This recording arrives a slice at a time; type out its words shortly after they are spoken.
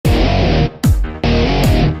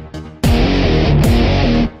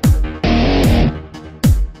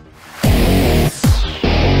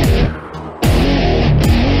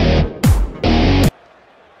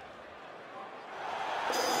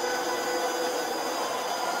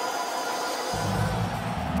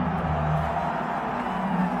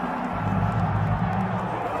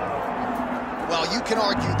you can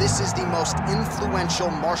argue this is the most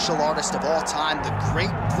influential martial artist of all time, the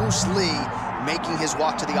great Bruce Lee, making his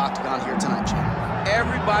walk to the octagon here tonight, champ.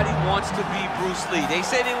 Everybody wants to be Bruce Lee. They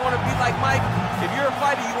say they want to be like Mike. If you're a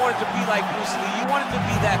fighter, you want it to be like Bruce Lee. You want it to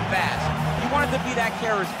be that fast. You want it to be that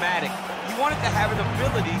charismatic. You want it to have an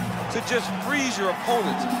ability to just freeze your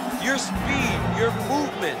opponents. Your speed, your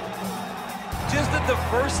movement, just the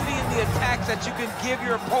diversity in the attacks that you can give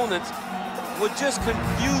your opponents would just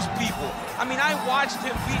confuse people. I mean, I watched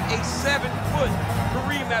him beat a 7-foot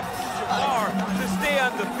Kareem Abdul-Jabbar to stay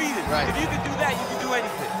undefeated. Right. If you can do that, you can do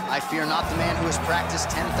anything. I fear not the man who has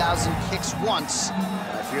practiced 10,000 kicks once,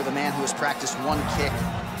 but I fear the man who has practiced one kick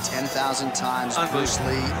 10,000 times. Bruce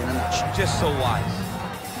Lee in a nutshell. Just so wise.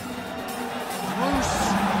 Bruce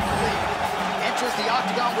Lee enters the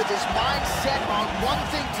octagon with his mind set on one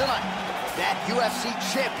thing tonight, that UFC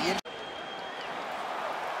champion.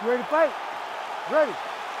 You ready to fight? Ready.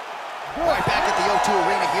 Right back at the O2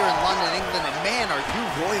 Arena here in London, England, and man, are you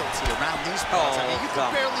royalty around these parts. I mean, you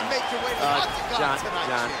can barely make your way to the octagon tonight.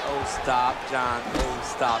 John, oh, stop, John, oh,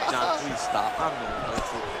 stop, John, please stop. I'm not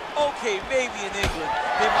okay, maybe in England,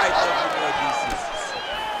 they might love you more decent.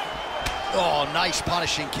 Oh, nice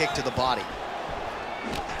punishing kick to the body.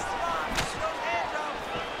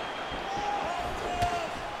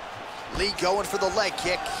 Lee going for the leg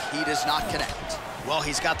kick. He does not connect. Well,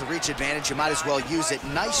 he's got the reach advantage. You might as well use it.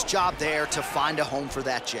 Nice job there to find a home for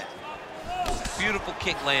that jab. Beautiful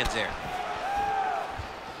kick lands there.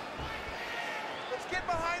 Let's get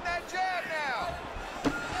behind that jab now.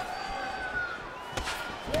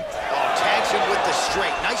 Oh, tags him with the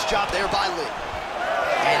straight. Nice job there by Lee.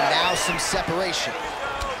 And now some separation.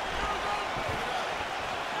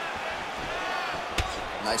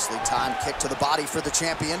 Nicely timed kick to the body for the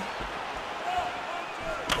champion.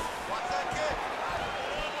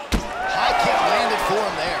 High kick landed for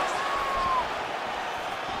him there.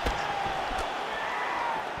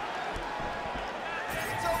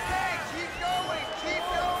 It's okay, keep going, keep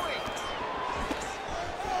going.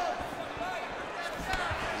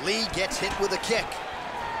 Lee gets hit with a kick.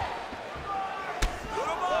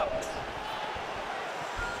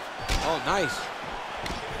 Oh, nice.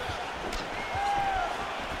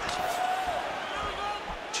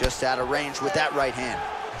 Just out of range with that right hand.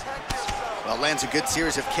 Well, lands a good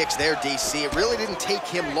series of kicks there, DC. It really didn't take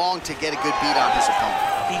him long to get a good beat on his opponent.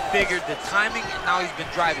 He figured the timing, and now he's been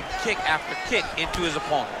driving kick after kick into his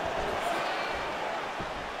opponent.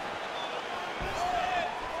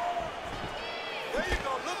 There you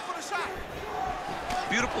go, look for the shot.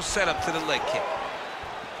 Beautiful setup to the leg kick.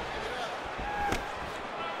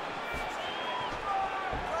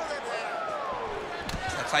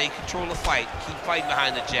 That's how you control the fight. Keep fighting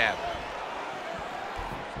behind the jab.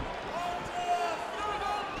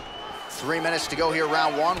 3 minutes to go here,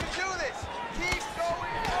 round one. Do this, keep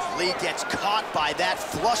going. Lee gets caught by that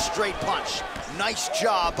flush straight punch. Nice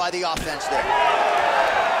job by the offense there.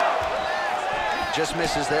 Just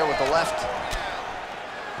misses there with the left.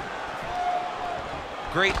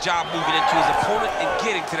 Great job moving into his opponent and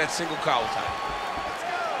getting to that single cow tie.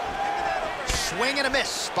 Swing and a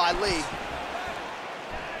miss by Lee.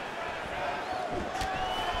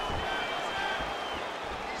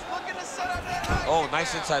 Oh,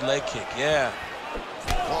 nice inside leg kick, yeah.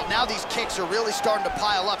 Well, now these kicks are really starting to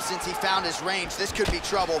pile up since he found his range. This could be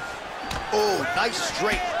trouble. Oh, nice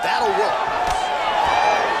straight. That'll work.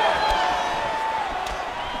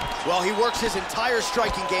 Well, he works his entire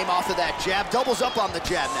striking game off of that jab. Doubles up on the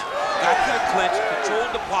jab now. Got to the clinch,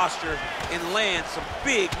 controlled the posture, and lands some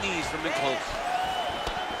big knees from in close.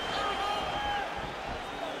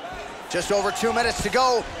 Just over 2 minutes to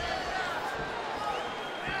go.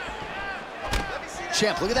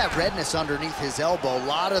 Champ, look at that redness underneath his elbow. A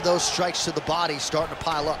lot of those strikes to the body starting to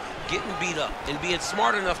pile up. Getting beat up and being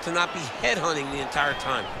smart enough to not be headhunting the entire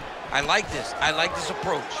time. I like this. I like this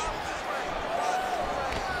approach.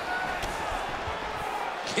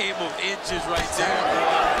 Game of inches right there.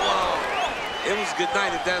 Whoa. It was good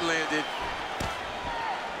night if that landed.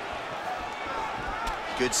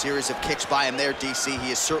 Good series of kicks by him there, DC. He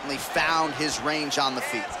has certainly found his range on the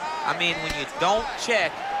feet. I mean, when you don't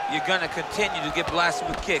check, you're going to continue to get blasted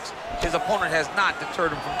with kicks. His opponent has not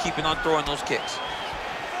deterred him from keeping on throwing those kicks.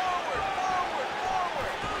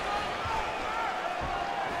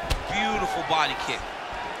 Beautiful body kick.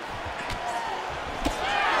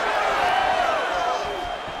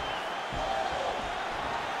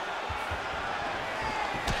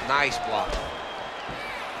 Nice block.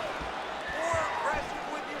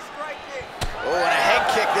 Oh, and a head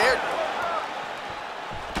kick there.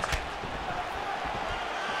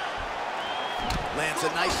 Lands a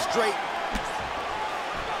nice straight.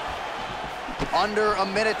 Under a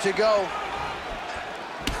minute to go.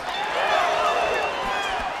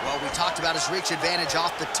 Well, we talked about his reach advantage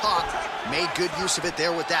off the top. Made good use of it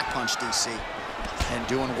there with that punch, DC. And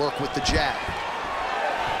doing work with the jab.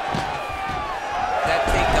 That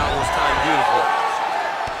takedown was timed beautiful.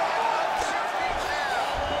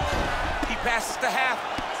 He passes to half.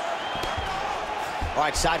 All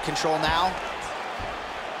right, side control now.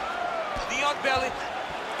 Knee on belly.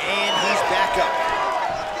 And he's back up.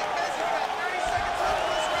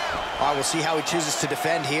 All right, we'll see how he chooses to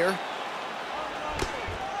defend here.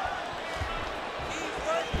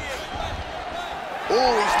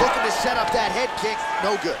 Oh, he's looking to set up that head kick.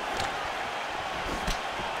 No good.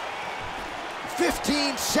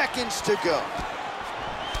 15 seconds to go.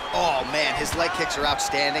 Oh, man, his leg kicks are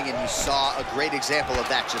outstanding, and you saw a great example of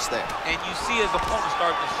that just there. And you see his opponent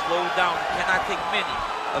starting to slow down. He cannot take many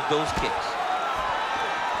of those kicks.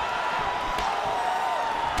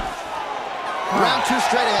 Round 2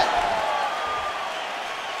 straight ahead.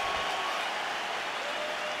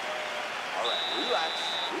 All right, relax,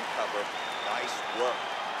 recover. Nice work.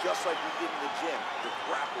 Just like we did in the gym, the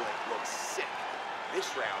grappling looks sick. This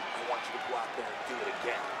round, I want you to go out there and do it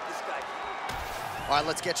again. This guy. All right,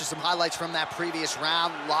 let's get you some highlights from that previous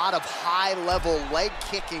round. A lot of high-level leg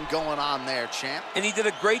kicking going on there, champ. And he did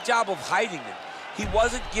a great job of hiding it. He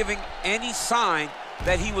wasn't giving any sign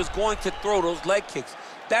that he was going to throw those leg kicks.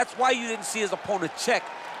 That's why you didn't see his opponent check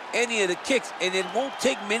any of the kicks, and it won't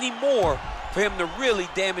take many more for him to really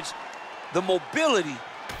damage the mobility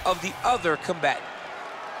of the other combatant.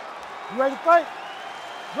 You ready to fight?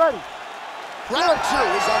 Ready. Round 2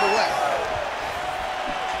 is underway.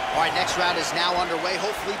 All right, next round is now underway.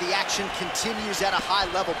 Hopefully the action continues at a high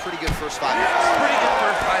level. Pretty good first 5 minutes. Pretty good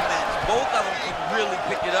first 5 minutes. Both of them can really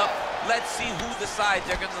pick it up. Let's see who decides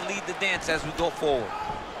they're going to lead the dance as we go forward.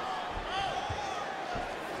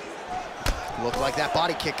 Looked like that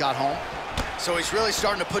body kick got home. So he's really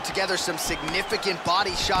starting to put together some significant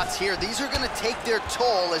body shots here. These are going to take their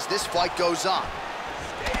toll as this fight goes on.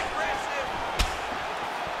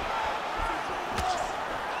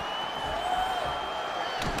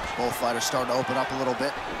 Both fighters starting to open up a little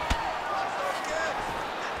bit.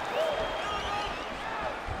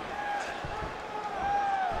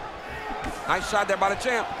 Nice shot there by the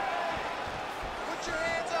champ. Put your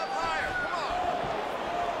hands up higher. Come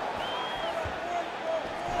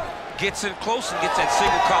on. Gets in close and gets that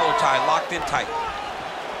single collar tie locked in tight.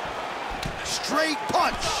 Straight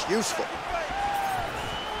punch. Useful.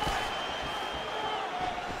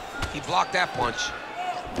 He blocked that punch.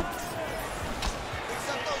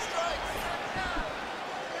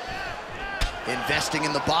 Investing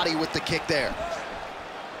in the body with the kick there.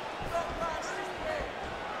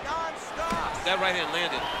 That right hand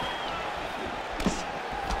landed.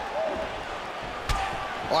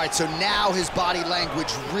 All right, so now his body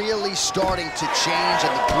language really starting to change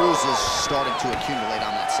and the bruises starting to accumulate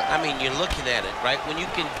on that side. I mean, you're looking at it, right? When you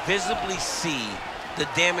can visibly see the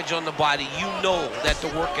damage on the body, you know that the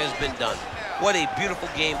work has been done. What a beautiful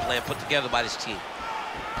game plan put together by this team.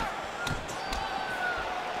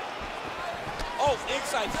 Oh,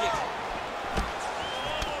 inside kick.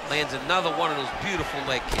 Lands another one of those beautiful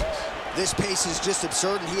leg kicks. This pace is just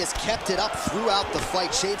absurd, and he has kept it up throughout the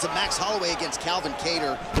fight. Shades of Max Holloway against Calvin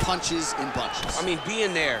Kattar, punches in bunches. I mean,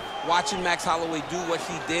 being there, watching Max Holloway do what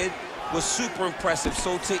he did was super impressive.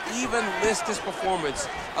 So to even list this performance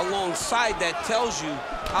alongside that tells you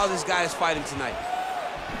how this guy is fighting tonight.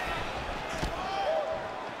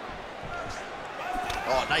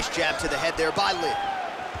 Oh, nice jab to the head there by Lí.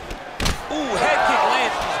 Ooh, head kick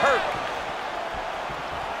lands, he's hurt.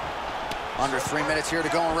 Under 3 minutes here to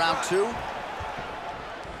go in round 2.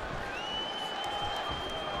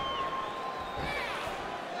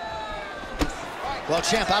 Well,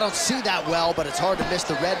 champ, I don't see that well, but it's hard to miss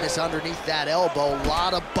the redness underneath that elbow. A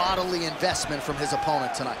lot of bodily investment from his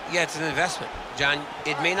opponent tonight. Yeah, it's an investment, John.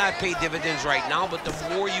 It may not pay dividends right now, but the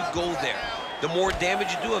more you go there, the more damage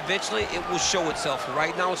you do, eventually it will show itself. And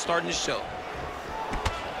right now it's starting to show.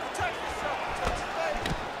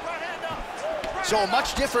 So a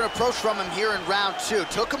much different approach from him here in round 2.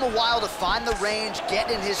 Took him a while to find the range,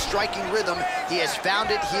 get in his striking rhythm. He has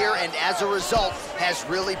found it here, and as a result, has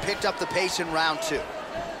really picked up the pace in round 2.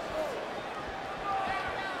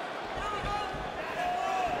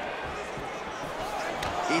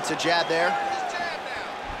 Eats a jab there.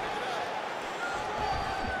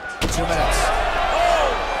 2 minutes.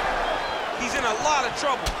 Oh! He's in a lot of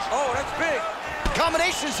trouble. Oh, that's big.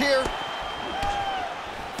 Combinations here.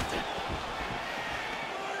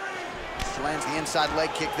 Lands the inside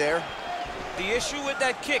leg kick there. The issue with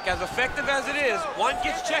that kick, as effective as it is, one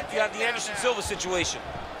gets checked, you have the Anderson Silva situation.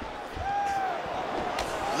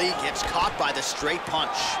 Lí gets caught by the straight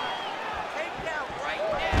punch. Takedown right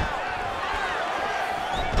now.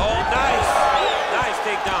 Oh, nice. Nice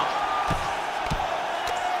takedown.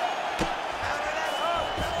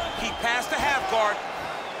 He passed the half guard.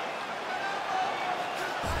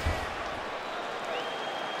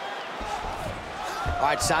 All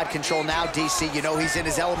right, side control now, DC. You know he's in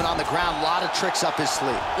his element on the ground. A lot of tricks up his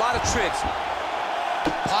sleeve. A lot of tricks.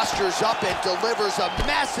 Postures up and delivers a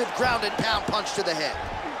massive ground and pound punch to the head.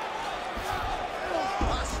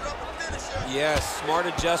 Yes, smart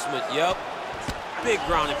adjustment. Yep. Big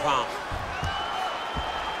ground and pound.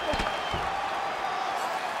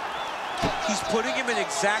 He's putting him in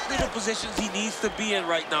exactly the positions he needs to be in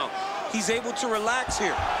right now. He's able to relax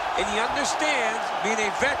here. And he understands, being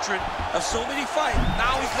a veteran of so many fights,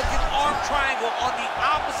 now he's looking arm triangle on the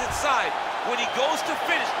opposite side. When he goes to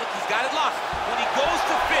finish, look, he's got it locked. When he goes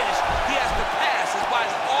to finish, he has to pass his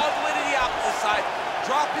body all the way to the opposite side,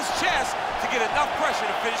 drop his chest to get enough pressure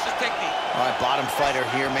to finish his technique. All right, bottom fighter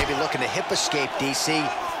here, maybe looking to hip escape, DC.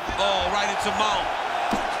 Oh, right into mount.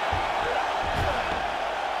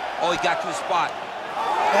 Oh, he got to his spot.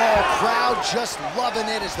 Oh, crowd just loving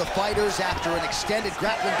it as the fighters, after an extended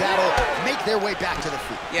grappling battle, make their way back to the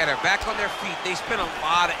feet. Yeah, they're back on their feet. They spent a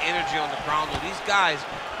lot of energy on the ground, though. These guys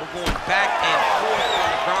were going back and forth on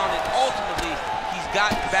the ground, and ultimately, he's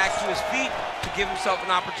gotten back to his feet to give himself an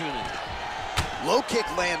opportunity. Low kick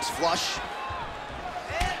lands flush.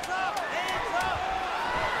 Hands up, hands up.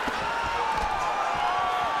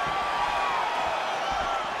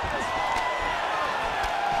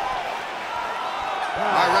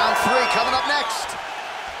 All right, round 3 coming up next.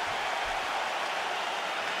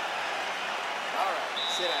 All right,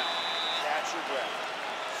 sit down. Catch your breath.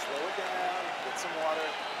 Slow it down, get some water.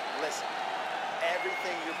 Listen,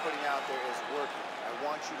 everything you're putting out there is working. I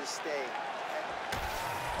want you to stay.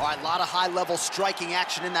 All right, a lot of high-level striking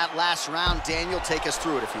action in that last round. Daniel, take us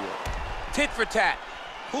through it, if you will. Tit for tat.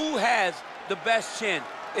 Who has the best chin?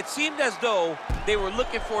 It seemed as though they were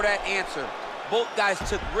looking for that answer. Both guys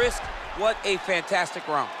took risk. What a fantastic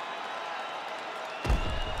round.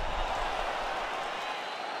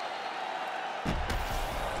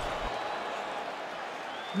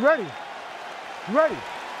 You ready? You ready?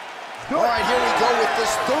 All right, here we go with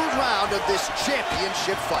this 3rd round of this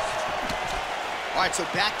championship fight. All right, so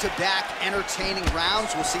back-to-back entertaining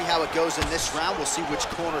rounds. We'll see how it goes in this round. We'll see which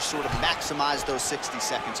corner sort of maximize those 60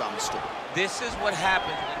 seconds on the stool. This is what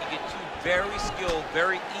happens when you get two very skilled,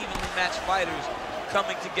 very evenly matched fighters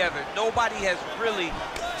coming together. Nobody has really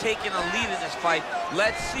taken a lead in this fight.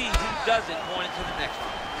 Let's see who does it going into the next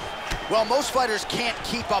round. Well, most fighters can't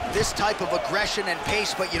keep up this type of aggression and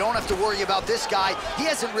pace, but you don't have to worry about this guy. He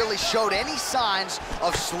hasn't really showed any signs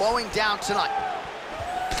of slowing down tonight.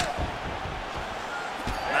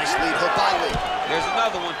 Nice lead hook by Lí. There's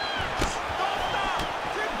another one.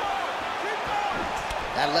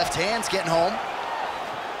 That left hand's getting home.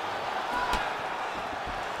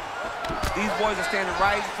 These boys are standing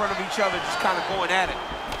right in front of each other, just kind of going at it.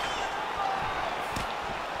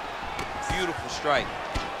 Beautiful strike.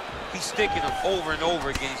 He's sticking him over and over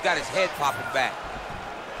again. He's got his head popping back.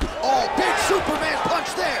 Oh, big Superman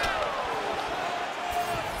punch there.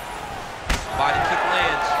 Body kick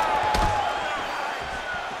lands.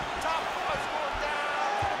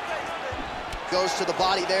 Goes to the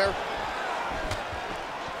body there.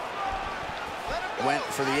 Went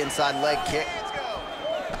for the inside leg kick.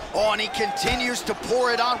 Oh, and he continues to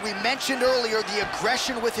pour it on. We mentioned earlier the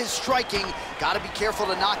aggression with his striking. Got to be careful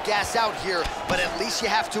to not gas out here, but at least you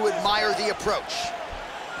have to admire the approach.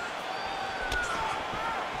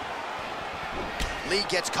 Lí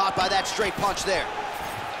gets caught by that straight punch there.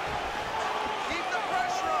 Keep the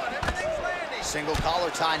pressure on. Everything's landing. Single collar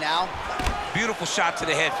tie now. Beautiful shot to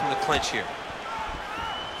the head from the clinch here.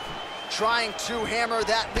 Trying to hammer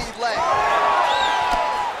that lead leg.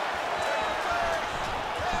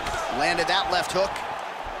 Landed that left hook.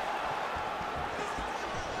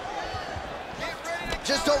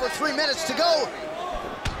 Just over 3 minutes to go.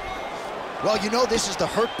 Well, you know this is the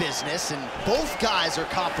hurt business, and both guys are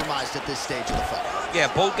compromised at this stage of the fight. Yeah,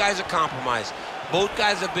 both guys are compromised. Both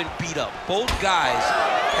guys have been beat up. Both guys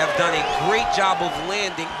have done a great job of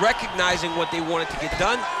landing, recognizing what they wanted to get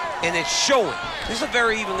done, and it's showing. This is a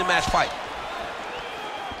very evenly matched fight.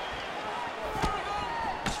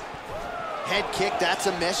 Head kick, that's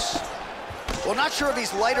a miss. Well, not sure if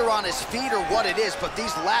he's lighter on his feet or what it is, but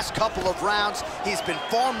these last couple of rounds, he's been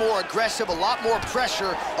far more aggressive, a lot more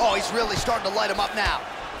pressure. Oh, he's really starting to light him up now.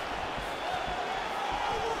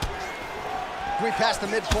 We passed the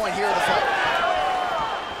midpoint here of the fight.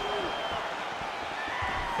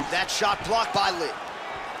 That shot blocked by Lí.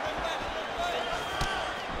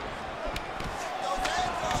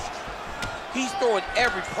 He's throwing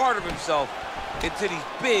every part of himself into these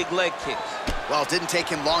big leg kicks. Well, it didn't take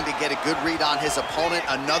him long to get a good read on his opponent.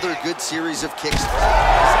 Another good series of kicks. He's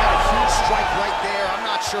got a huge strike right there. I'm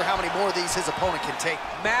not sure how many more of these his opponent can take.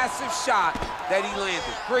 Massive shot that he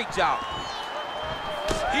landed. Great job.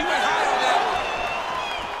 He went high on that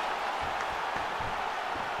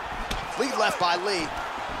one. Lead left by Lee.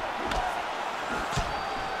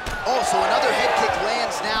 Oh, so another head kick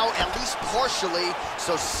lands now, at least partially.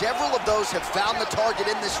 So several of those have found the target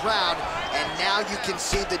in this round, and now you can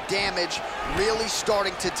see the damage really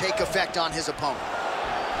starting to take effect on his opponent.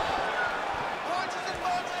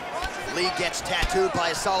 Lee gets tattooed by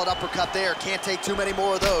a solid uppercut there. Can't take too many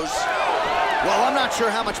more of those. Well, I'm not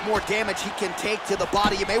sure how much more damage he can take to the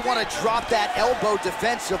body. You may want to drop that elbow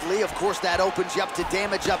defensively. Of course, that opens you up to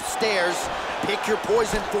damage upstairs. Pick your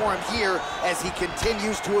poison for him here as he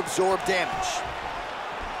continues to absorb damage.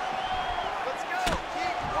 Let's go.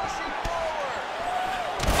 Keep pushing forward.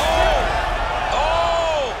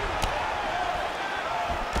 Oh!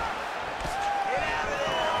 Get out of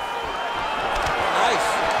there. Nice.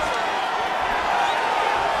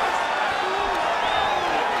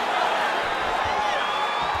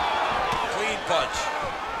 Clean punch.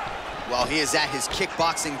 Well, he is at his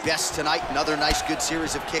kickboxing best tonight. Another nice, good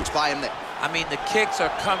series of kicks by him there. I mean, the kicks are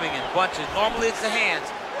coming in bunches. Normally it's the hands.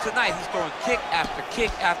 Tonight he's throwing kick after kick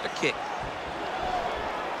after kick.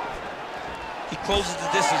 He closes the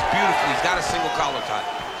distance beautifully. He's got a single collar tie.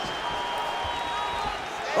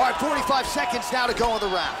 All right, 45 seconds now to go in the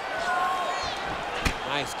round.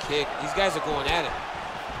 Nice kick. These guys are going at it.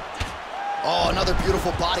 Oh, another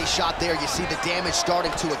beautiful body shot there. You see the damage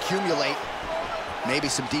starting to accumulate. Maybe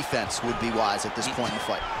some defense would be wise at this point in the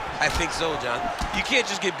fight. I think so, John. You can't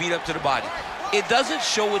just get beat up to the body. It doesn't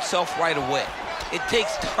show itself right away. It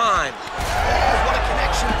takes time. Oh, what a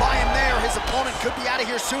connection by him there. His opponent could be out of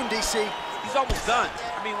here soon, DC. He's almost done.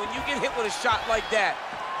 I mean, when you get hit with a shot like that,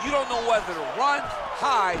 you don't know whether to run,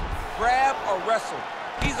 hide, grab, or wrestle.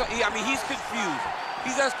 He's confused.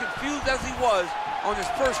 He's as confused as he was on his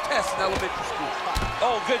first test in elementary school.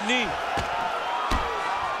 Oh, good knee.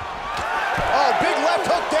 Oh, big left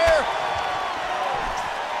hook there.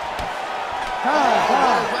 Oh, what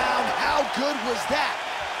a round. How good was that?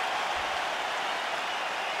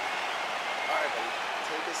 All right, buddy.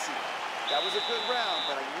 Take a seat. That was a good round,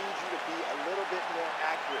 but I need you to be a little bit more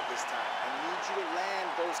accurate this time. I need you to land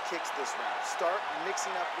those kicks this round. Start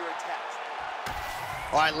mixing up your attacks.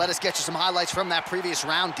 All right, let us get you some highlights from that previous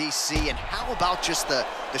round, DC. And how about just the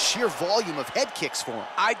sheer volume of head kicks for him?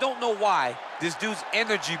 I don't know why this dude's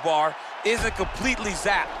energy bar isn't completely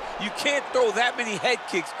zapped. You can't throw that many head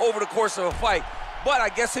kicks over the course of a fight, but I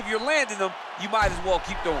guess if you're landing them, you might as well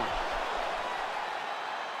keep throwing.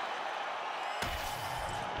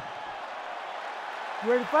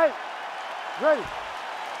 You ready to fight? Ready.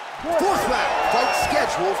 Fourth round, fight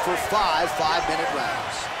scheduled for 5 5-minute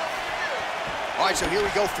rounds. All right, so here we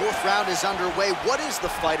go. Fourth round is underway. What is the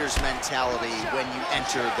fighter's mentality when you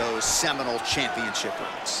enter those seminal championship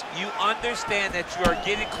rounds? You understand that you are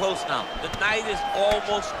getting close now. The night is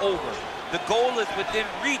almost over. The goal is within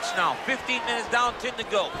reach now. 15 minutes down, 10 to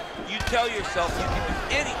go. You tell yourself you can do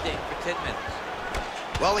anything for 10 minutes.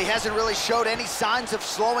 Well, he hasn't really showed any signs of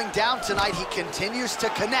slowing down tonight. He continues to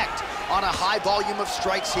connect on a high volume of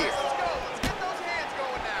strikes here. Let's go. Let's get those hands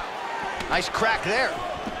going now. Nice crack there.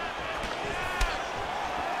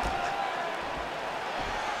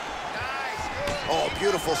 Oh,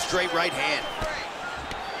 beautiful straight right hand.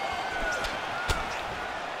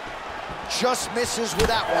 Just misses with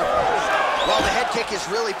that one. Well, the head kick has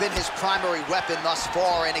really been his primary weapon thus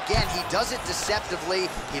far, and again, he does it deceptively.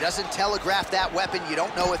 He doesn't telegraph that weapon. You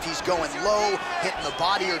don't know if he's going low, hitting the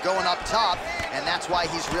body, or going up top, and that's why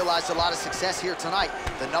he's realized a lot of success here tonight.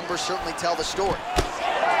 The numbers certainly tell the story.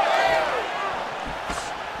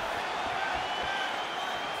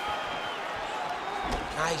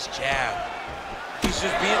 Nice jab. He's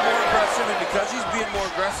just being more aggressive, and because he's being more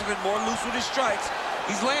aggressive and more loose with his strikes,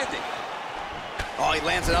 he's landing. Oh, he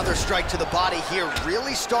lands another strike to the body here,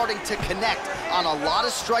 really starting to connect on a lot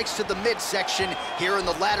of strikes to the midsection here in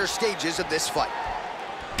the latter stages of this fight.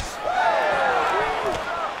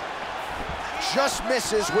 Just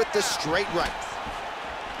misses with the straight right.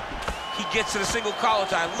 He gets to the single collar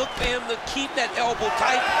tie. Look for him to keep that elbow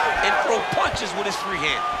tight and throw punches with his free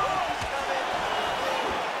hand.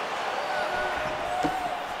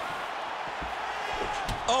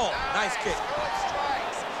 Oh, nice kick.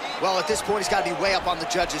 Well, at this point, he's got to be way up on the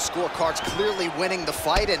judges' scorecards, clearly winning the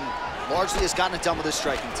fight, and largely has gotten it done with his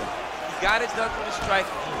striking tonight. He got it done with his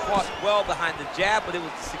striking. He fought well behind the jab, but it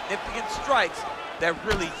was significant strikes that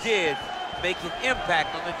really did make an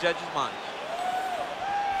impact on the judges' mind.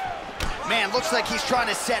 Man, looks like he's trying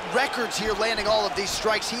to set records here, landing all of these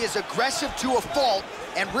strikes. He is aggressive to a fault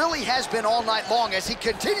and really has been all night long as he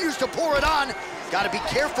continues to pour it on. Got to be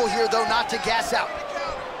careful here, though, not to gas out.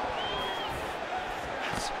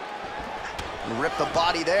 Rip the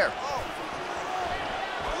body there.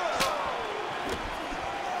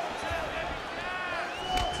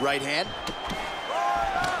 Right hand.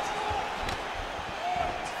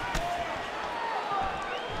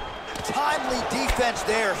 Timely defense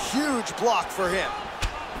there, huge block for him.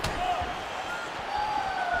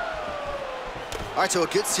 All right, so a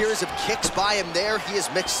good series of kicks by him there. He has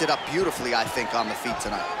mixed it up beautifully, I think, on the feet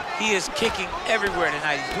tonight. He is kicking everywhere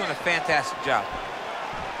tonight. He's doing a fantastic job.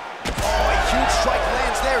 Oh, a huge strike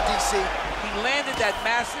lands there, DC. He landed that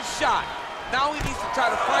massive shot. Now he needs to try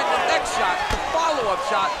to find the next shot, the follow-up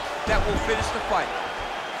shot that will finish the fight.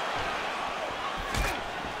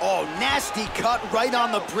 Oh, nasty cut right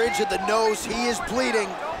on the bridge of the nose. He is bleeding.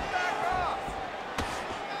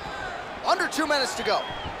 Under 2 minutes to go.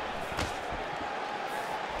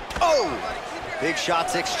 Oh! Big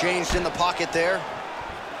shots exchanged in the pocket there.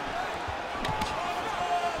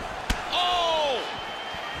 Oh!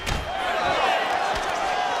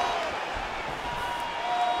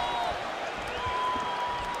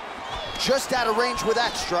 Just out of range with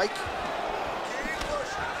that strike.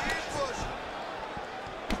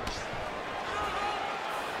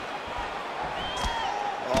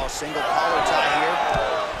 Oh, single collar tie here.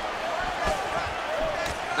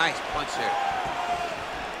 Nice punch there.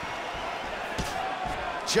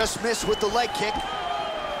 Just missed with the leg kick.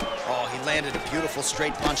 Oh, he landed a beautiful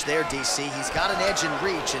straight punch there, DC. He's got an edge in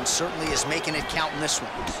reach and certainly is making it count in this one.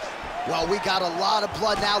 Well, we got a lot of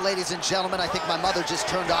blood now, ladies and gentlemen. I think my mother just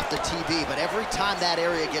turned off the TV, but every time that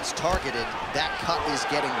area gets targeted, that cut is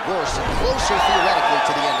getting worse and closer theoretically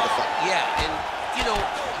to the end of the fight. Yeah, and you know,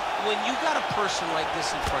 when you got a person like this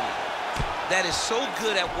in front of you that is so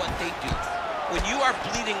good at what they do, when you are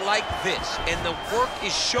bleeding like this and the work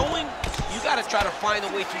is showing, you got to try to find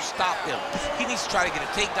a way to stop him. He needs to try to get a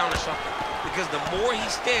takedown or something, because the more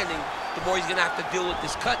he's standing, the more he's going to have to deal with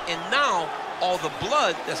this cut, and now all the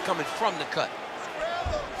blood that's coming from the cut.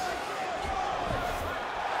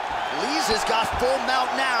 Lee's has got full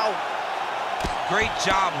mount now. Great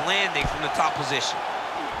job landing from the top position.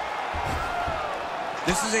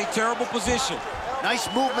 This is a terrible position. Nice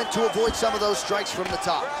movement to avoid some of those strikes from the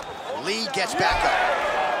top. Lí gets back up.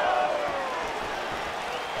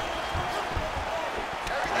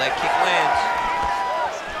 Leg kick lands.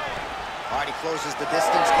 All right, he closes the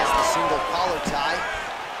distance, gets the single collar tie.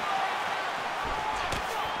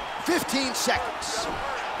 15 seconds.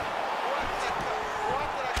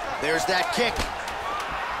 There's that kick.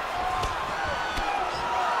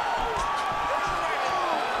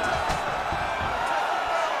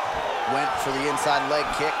 Went for the inside leg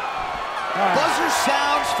kick. Buzzer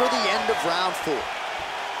sounds for the end of round 4.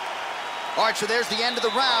 All right, so there's the end of the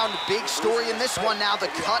round. Big story in this one now. The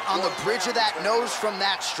cut on the bridge of that nose from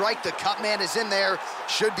that strike. The cut man is in there.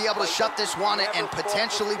 Should be able to shut this one and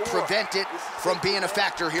potentially prevent it from being a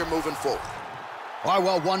factor here moving forward. All right,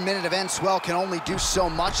 well, 1 minute of end swell can only do so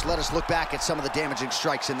much. Let us look back at some of the damaging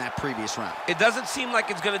strikes in that previous round. It doesn't seem like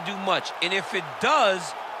it's going to do much, and if it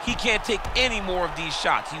does, he can't take any more of these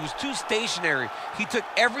shots. He was too stationary. He took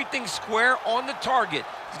everything square on the target.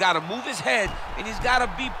 He's got to move his head, and he's got to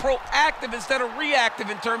be proactive instead of reactive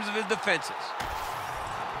in terms of his defenses.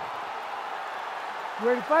 You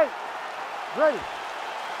ready to fight? Ready.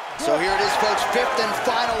 So here it is, folks, 5th and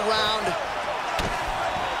final round.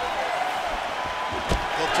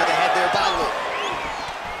 Hook to the head there by Lí.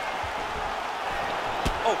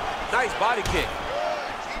 Oh, nice body kick.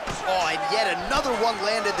 Oh, and yet another one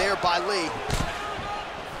landed there by Lí.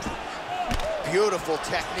 Beautiful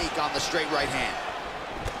technique on the straight right hand.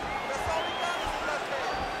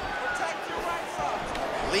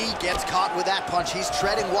 Lí gets caught with that punch. He's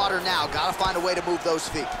treading water now. Got to find a way to move those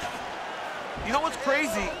feet. You know what's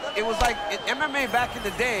crazy? It was like in MMA back in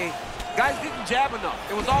the day, guys didn't jab enough.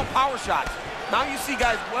 It was all power shots. Now you see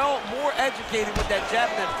guys more educated with that jab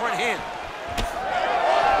and that front hand.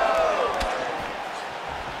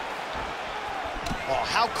 Oh,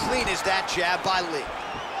 how clean is that jab by Lí?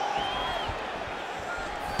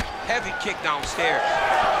 Heavy kick downstairs.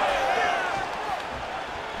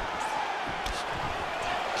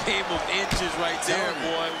 Game of inches right there,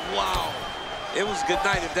 boy. Wow. It was good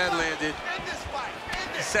night if that landed.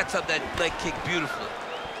 He sets up that leg kick beautifully.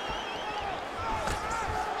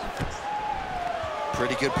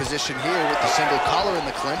 Pretty good position here with the single collar in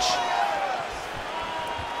the clinch.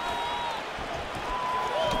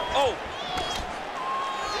 Oh.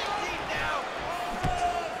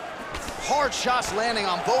 Hard Hard shots landing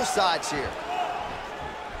on both sides here.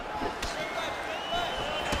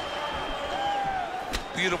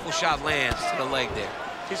 Beautiful shot lands to the leg there.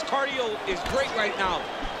 His cardio is great right now.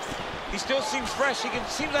 He still seems fresh.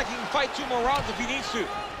 Seems like he can fight 2 more rounds if he needs to.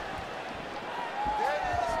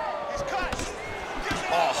 He's cut.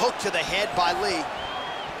 Oh, hook to the head by Lí.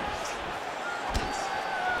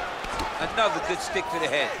 Another good stick to the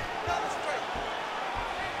head.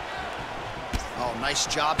 Oh, nice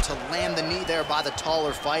job to land the knee there by the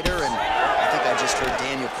taller fighter. And I think I just heard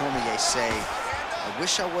Daniel Cormier say, I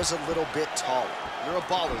wish I was a little bit taller. You're a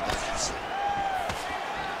baller, though.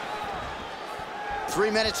 3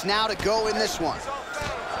 minutes now to go in this one.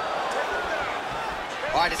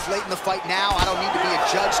 All right, it's late in the fight now. I don't need to be a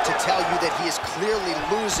judge to tell you that he is clearly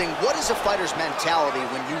losing. What is a fighter's mentality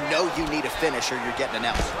when you know you need a finish or you're getting an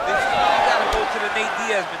L? You gotta go to the Nate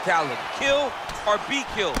Diaz mentality. Kill or be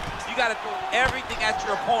killed. You gotta throw everything at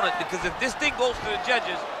your opponent, because if this thing goes to the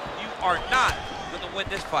judges, you are not gonna win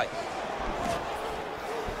this fight.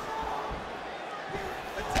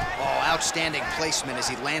 Oh, outstanding placement as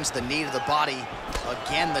he lands the knee to the body.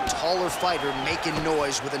 Again, the taller fighter making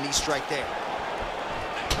noise with a knee strike there.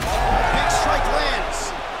 Big strike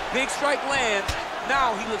lands. Big strike lands.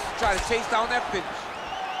 Now he looks to try to chase down that finish.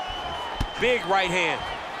 Big right hand.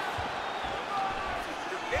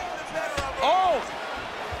 Oh!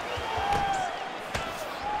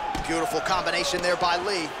 Beautiful combination there by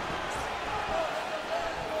Lí.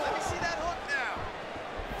 Let me see that hook now.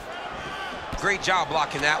 Great job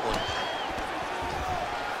blocking that one.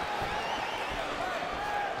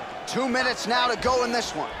 2 minutes now to go in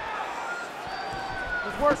this one.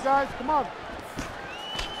 Let's work, guys. Come on.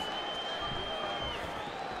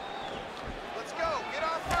 Let's go. Get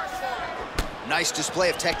on first for me. Nice display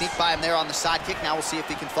of technique by him there on the side kick. Now we'll see if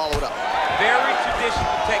he can follow it up. Very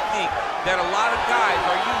traditional technique that a lot of guys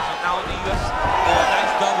are using now in the UFC. Oh,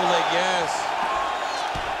 nice double leg, yes.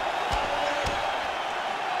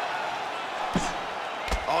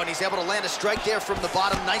 Oh, and he's able to land a strike there from the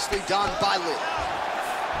bottom. Nicely done by Lí.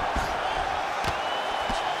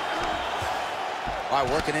 All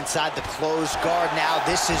right, working inside the closed guard now.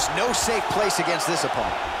 This is no safe place against this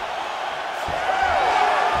opponent.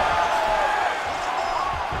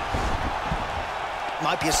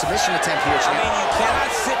 Might be a submission attempt here, I champ. mean, you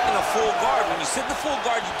cannot sit in a full guard. When you sit in the full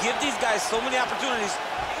guard, you give these guys so many opportunities.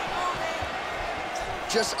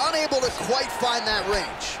 Just unable to quite find that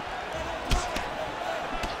range.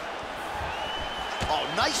 Oh,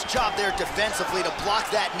 nice job there defensively to block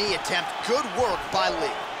that knee attempt. Good work by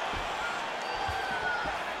Lí.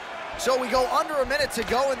 So we go under a minute to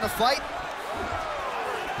go in the fight.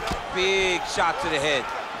 Big shot to the head.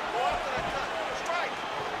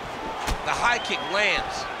 The high kick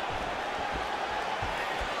lands.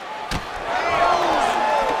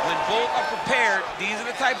 When both are prepared, these are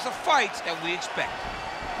the types of fights that we expect.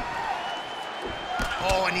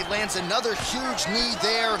 Oh, and he lands another huge knee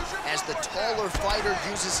there as the taller fighter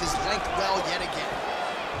uses his length well yet again.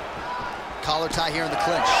 Collar tie here in the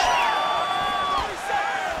clinch.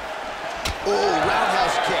 Oh,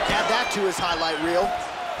 roundhouse kick. Add that to his highlight reel.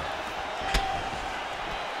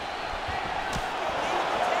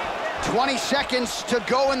 20 seconds to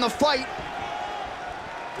go in the fight.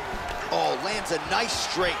 Oh, lands a nice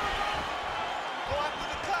straight. Go after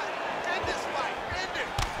the cut. End this fight. End it.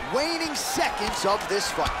 Waning seconds of this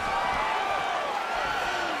fight.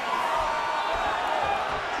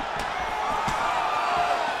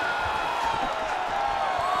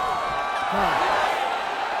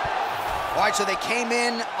 All right, so they came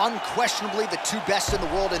in unquestionably the 2 best in the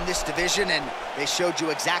world in this division, and they showed you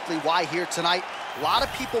exactly why here tonight. A lot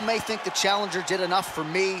of people may think the challenger did enough. For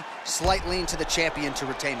me, slight lean to the champion to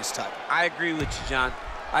retain his title. I agree with you, John.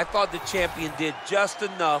 I thought the champion did just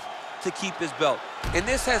enough to keep his belt. And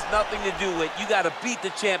this has nothing to do with you got to beat the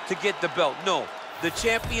champ to get the belt. No, the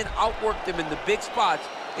champion outworked him in the big spots,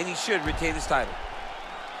 and he should retain his title.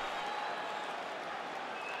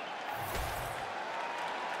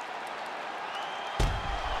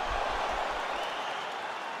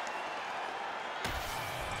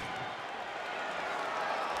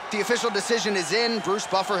 The official decision is in. Bruce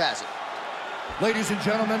Buffer has it. Ladies and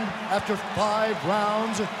gentlemen, after 5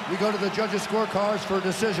 rounds, we go to the judges' scorecards for a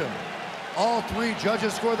decision. All 3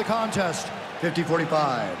 judges score the contest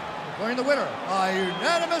 50-45. Declaring the winner by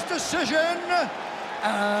unanimous decision,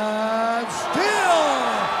 and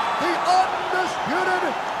still the undisputed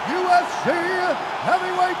UFC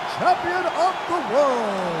heavyweight champion of the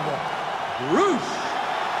world, Bruce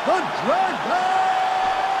the Dragon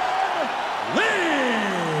Lí.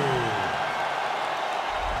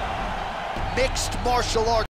 Mixed martial arts.